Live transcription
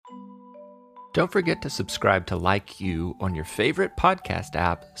Don't forget to subscribe to Like You on your favorite podcast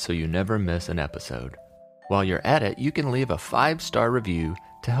app so you never miss an episode. While you're at it, you can leave a 5-star review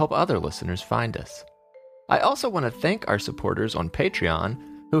to help other listeners find us. I also want to thank our supporters on Patreon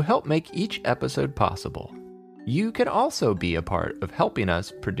who help make each episode possible. You can also be a part of helping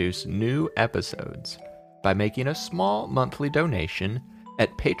us produce new episodes by making a small monthly donation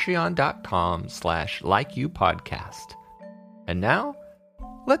at patreon.com/likeyoupodcast. And now,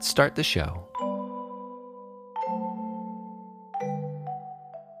 let's start the show.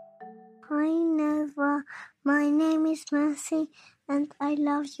 Hi Nova, my name is Mercy and I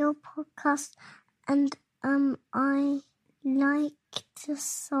love your podcast and I like the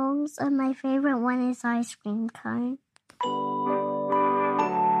songs and my favorite one is Ice Cream Cone.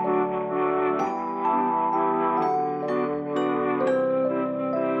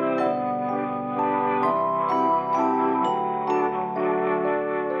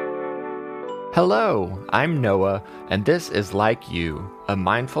 Hello, I'm Noah, and this is Like You, a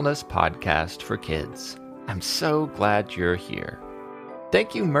mindfulness podcast for kids. I'm so glad you're here.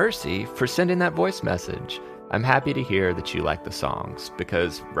 Thank you, Mercy, for sending that voice message. I'm happy to hear that you like the songs,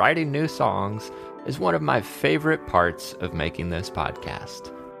 because writing new songs is one of my favorite parts of making this podcast.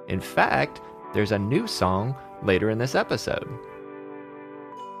 In fact, there's a new song later in this episode.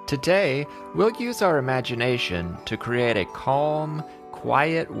 Today, we'll use our imagination to create a calm,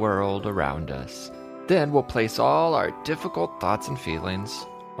 quiet world around us. Then we'll place all our difficult thoughts and feelings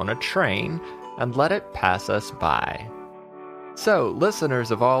on a train and let it pass us by. So,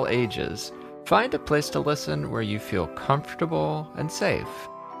 listeners of all ages, find a place to listen where you feel comfortable and safe.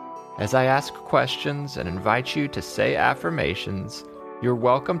 As I ask questions and invite you to say affirmations, you're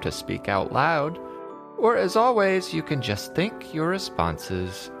welcome to speak out loud, or as always, you can just think your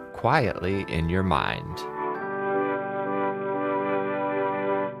responses quietly in your mind.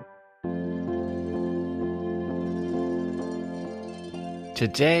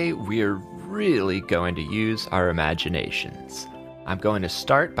 Today, we're really going to use our imaginations. I'm going to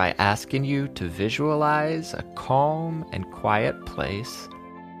start by asking you to visualize a calm and quiet place,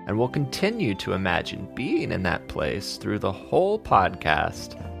 and we'll continue to imagine being in that place through the whole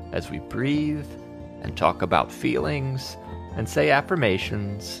podcast as we breathe and talk about feelings and say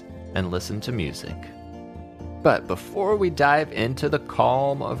affirmations and listen to music. But before we dive into the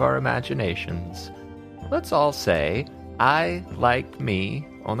calm of our imaginations, let's all say, I like me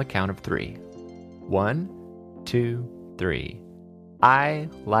on the count of 3. 1, 2, 3. I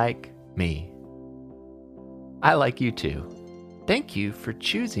like me. I like you too. Thank you for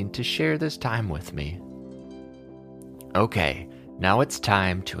choosing to share this time with me. Okay, now it's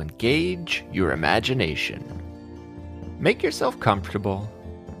time to engage your imagination. Make yourself comfortable.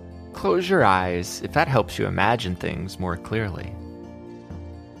 Close your eyes if that helps you imagine things more clearly.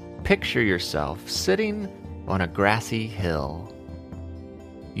 Picture yourself sitting on a grassy hill.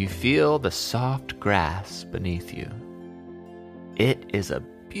 You feel the soft grass beneath you. It is a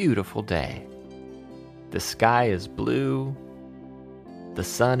beautiful day. The sky is blue, the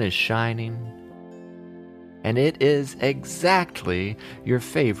sun is shining, and it is exactly your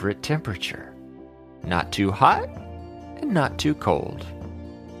favorite temperature. Not too hot and not too cold.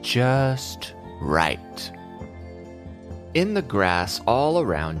 Just right. In the grass all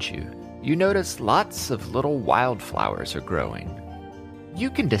around you, you notice lots of little wildflowers are growing. You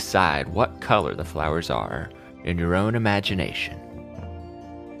can decide what color the flowers are in your own imagination.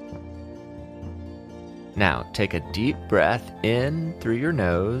 Now, take a deep breath in through your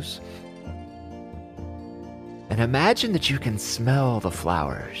nose and imagine that you can smell the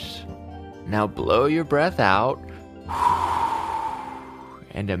flowers. Now blow your breath out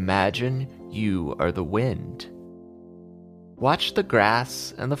and imagine you are the wind. Watch the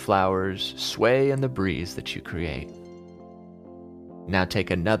grass and the flowers sway in the breeze that you create. Now take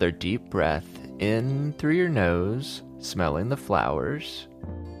another deep breath in through your nose, smelling the flowers.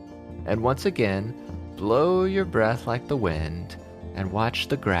 And once again, blow your breath like the wind and watch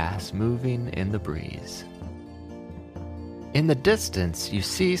the grass moving in the breeze. In the distance, you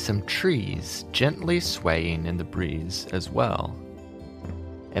see some trees gently swaying in the breeze as well.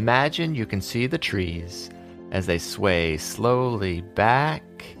 Imagine you can see the trees as they sway slowly back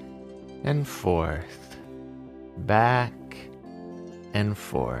and forth, back and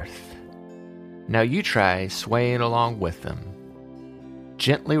forth. Now you try swaying along with them.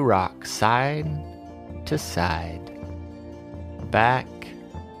 Gently rock side to side, back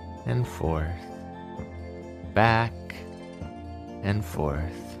and forth, back and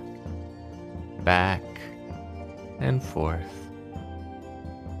forth, back and forth.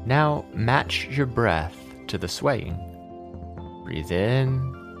 Now match your breath to the swaying. Breathe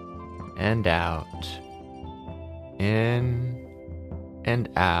in and out, in and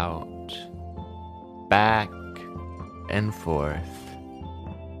out, back and forth,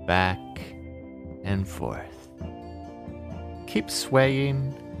 back and forth. Keep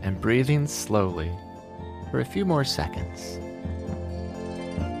swaying and breathing slowly for a few more seconds.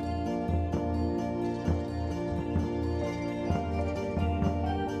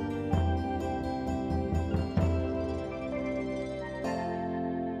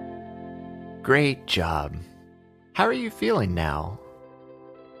 Great job. How are you feeling now?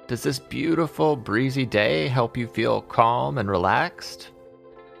 Does this beautiful, breezy day help you feel calm and relaxed?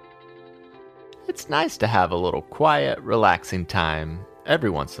 It's nice to have a little quiet, relaxing time every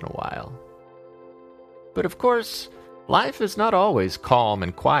once in a while. But of course, life is not always calm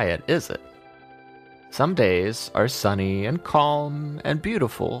and quiet, is it? Some days are sunny and calm and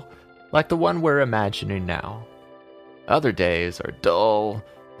beautiful, like the one we're imagining now. Other days are dull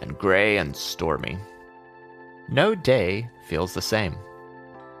and gray and stormy. No day feels the same.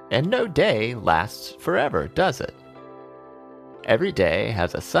 And no day lasts forever, does it? Every day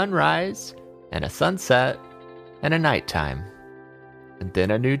has a sunrise and a sunset and a nighttime. And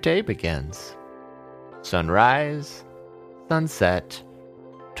then a new day begins. Sunrise, sunset,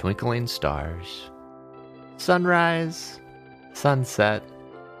 twinkling stars. Sunrise, sunset,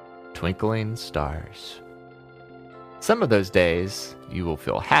 twinkling stars. Some of those days you will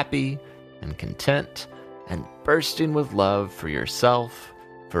feel happy and content and bursting with love for yourself,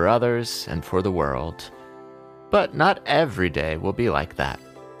 for others, and for the world. But not every day will be like that.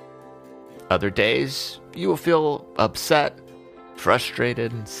 Other days you will feel upset,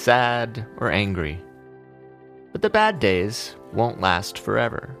 frustrated, sad, or angry. But the bad days won't last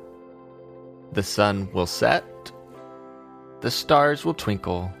forever. The sun will set, the stars will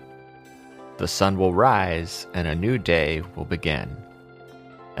twinkle, the sun will rise, and a new day will begin.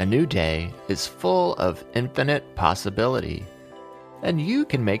 A new day is full of infinite possibility, and you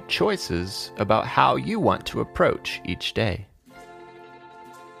can make choices about how you want to approach each day.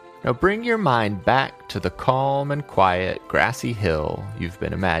 Now bring your mind back to the calm and quiet grassy hill you've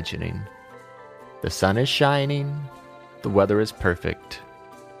been imagining. The sun is shining, the weather is perfect.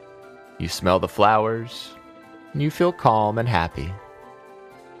 You smell the flowers, and you feel calm and happy.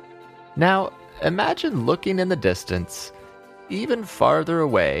 Now, imagine looking in the distance, even farther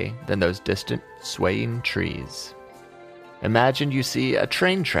away than those distant swaying trees. Imagine you see a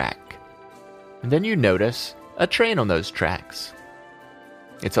train track, and then you notice a train on those tracks.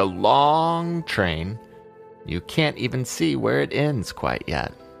 It's a long train. You can't even see where it ends quite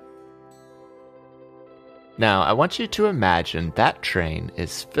yet. Now, I want you to imagine that train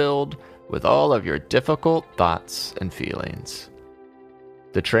is filled with all of your difficult thoughts and feelings.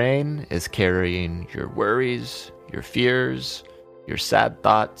 The train is carrying your worries, your fears, your sad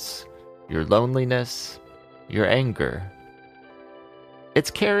thoughts, your loneliness, your anger.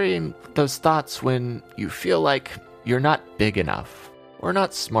 It's carrying those thoughts when you feel like you're not big enough, or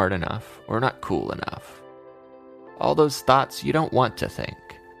not smart enough, or not cool enough. All those thoughts you don't want to think.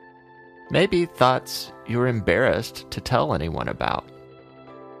 Maybe thoughts you're embarrassed to tell anyone about.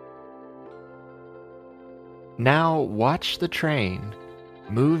 Now watch the train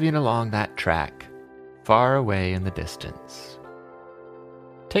moving along that track, far away in the distance.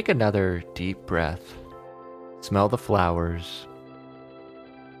 Take another deep breath, smell the flowers,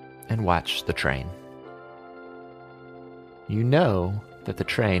 and watch the train. You know that the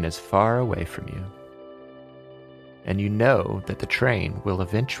train is far away from you, and you know that the train will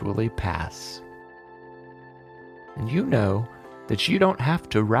eventually pass. And you know that you don't have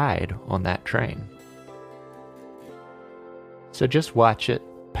to ride on that train. So just watch it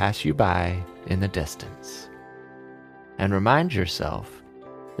pass you by in the distance. And remind yourself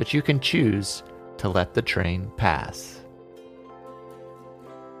that you can choose to let the train pass.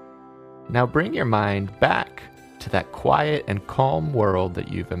 Now bring your mind back to that quiet and calm world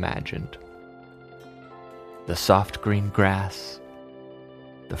that you've imagined. The soft green grass,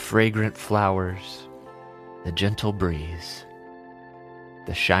 the fragrant flowers, the gentle breeze,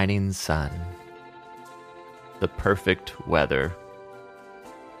 the shining sun, the perfect weather.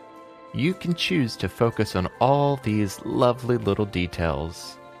 You can choose to focus on all these lovely little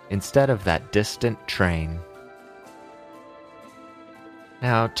details instead of that distant train.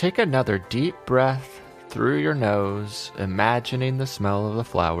 Now take another deep breath through your nose, imagining the smell of the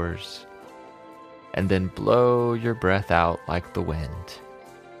flowers, and then blow your breath out like the wind.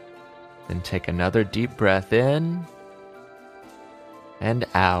 Then take another deep breath in and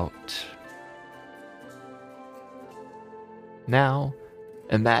out. Now,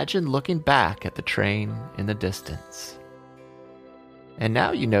 imagine looking back at the train in the distance. And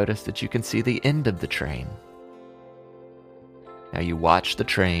now you notice that you can see the end of the train. Now you watch the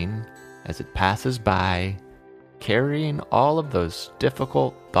train as it passes by, carrying all of those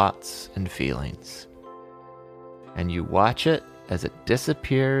difficult thoughts and feelings. And you watch it as it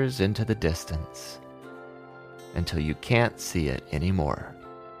disappears into the distance until you can't see it anymore.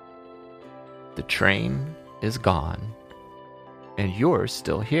 The train is gone, and you're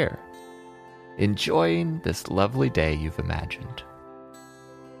still here, enjoying this lovely day you've imagined.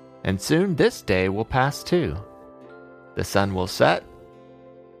 And soon this day will pass too. The sun will set,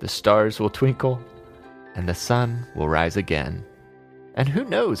 the stars will twinkle, and the sun will rise again. And who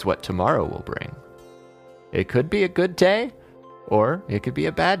knows what tomorrow will bring? It could be a good day, or it could be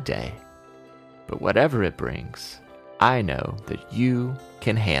a bad day. But whatever it brings, I know that you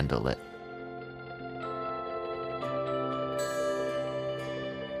can handle it.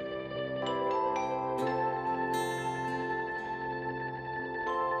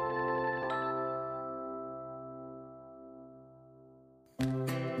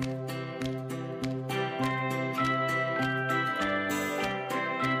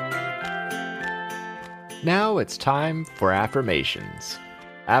 Now it's time for affirmations.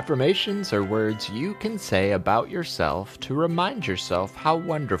 Affirmations are words you can say about yourself to remind yourself how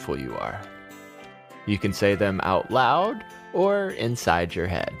wonderful you are. You can say them out loud or inside your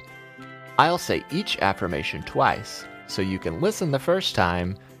head. I'll say each affirmation twice, so you can listen the first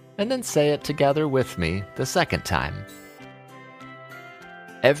time and then say it together with me the second time.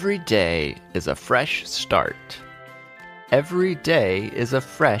 Every day is a fresh start. Every day is a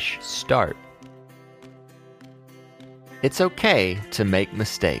fresh start. It's okay to make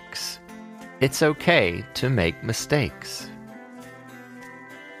mistakes. It's okay to make mistakes.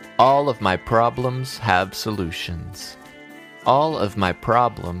 All of my problems have solutions. All of my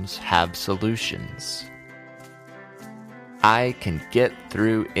problems have solutions. I can get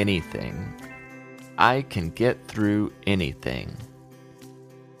through anything. I can get through anything.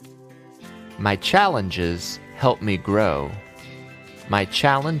 My challenges help me grow. My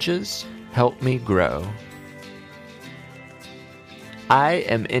challenges help me grow. I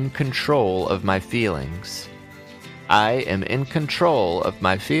am in control of my feelings. I am in control of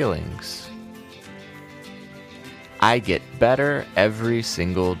my feelings. I get better every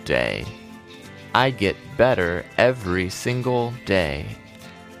single day. I get better every single day.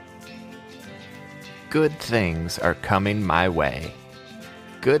 Good things are coming my way.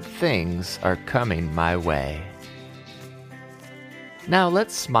 Good things are coming my way. Now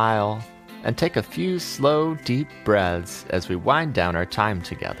let's smile and take a few slow, deep breaths as we wind down our time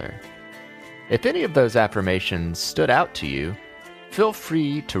together. If any of those affirmations stood out to you, feel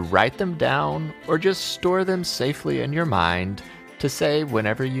free to write them down or just store them safely in your mind to say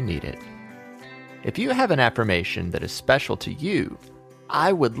whenever you need it. If you have an affirmation that is special to you,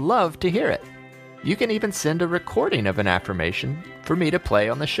 I would love to hear it. You can even send a recording of an affirmation for me to play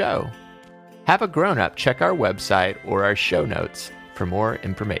on the show. Have a grown-up check our website or our show notes for more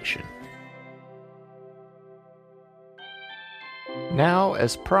information. Now,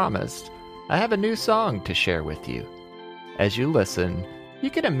 as promised, I have a new song to share with you. As you listen, you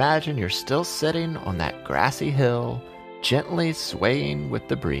can imagine you're still sitting on that grassy hill, gently swaying with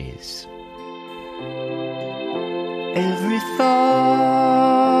the breeze. Every thought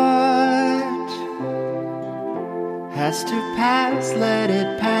has to pass, let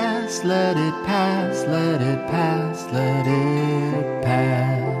it pass, let it pass, let it pass, let it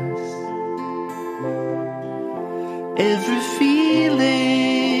pass. Every feeling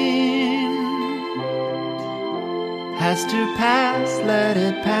has to pass, let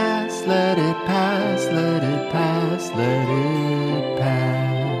it pass, let it pass, let it pass, let it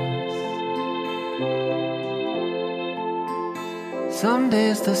pass. Some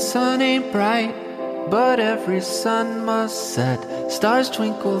days the sun ain't bright, but every sun must set. Stars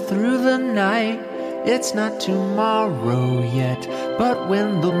twinkle through the night. It's not tomorrow yet, but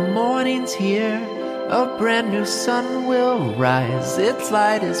when the morning's here, a brand new sun will rise. Its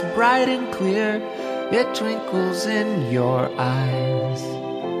light is bright and clear. It twinkles in your eyes.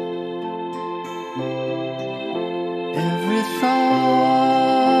 Every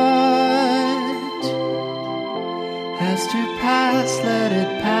thought has to pass, let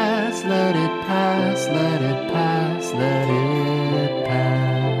it pass, let it pass, let it pass, let it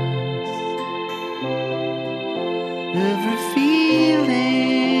pass. Every feeling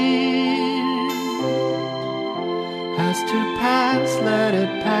has to pass, let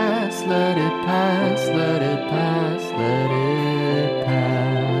it pass, let it pass, let it pass, let it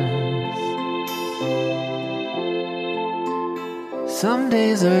pass. Some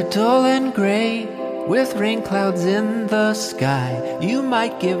days are dull and gray, with rain clouds in the sky. You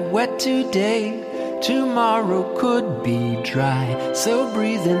might get wet today, tomorrow could be dry. So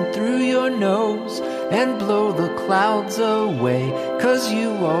breathe in through your nose and blow the clouds away, 'cause you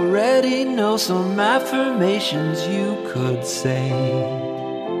already know some affirmations you could say.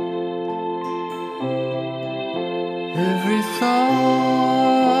 Every thought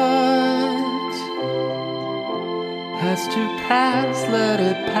has to pass, let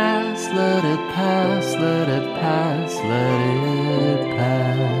it pass, let it pass, let it pass, let it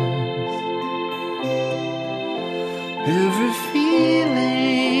pass. Every feeling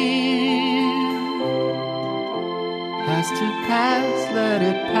has to pass, let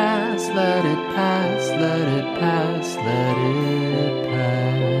it pass, let it pass, let it pass, let it pass.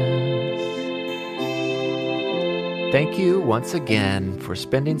 Thank you once again for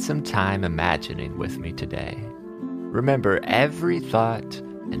spending some time imagining with me today. Remember, every thought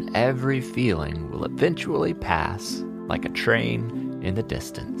and every feeling will eventually pass like a train in the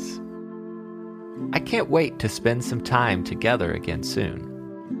distance. I can't wait to spend some time together again soon.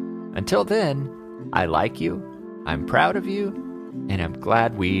 Until then, I like you, I'm proud of you, and I'm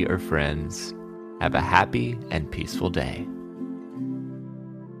glad we are friends. Have a happy and peaceful day.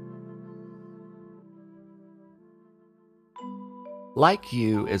 Like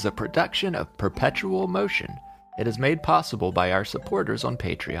You is a production of Perpetual Motion. It is made possible by our supporters on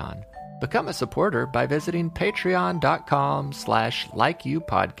Patreon. Become a supporter by visiting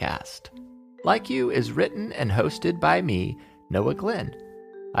patreon.com/likeyoupodcast. Like You is written and hosted by me, Noah Glenn.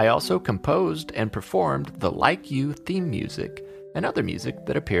 I also composed and performed the Like You theme music and other music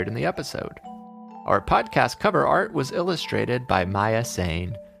that appeared in the episode. Our podcast cover art was illustrated by Maya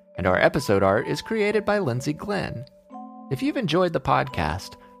Sane, and our episode art is created by Lindsay Glenn. If you've enjoyed the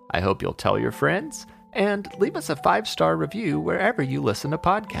podcast, I hope you'll tell your friends and leave us a 5-star review wherever you listen to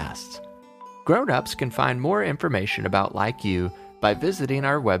podcasts. Grown-ups can find more information about Like You by visiting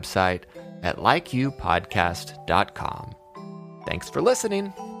our website at likeyoupodcast.com. Thanks for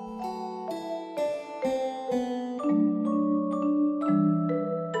listening.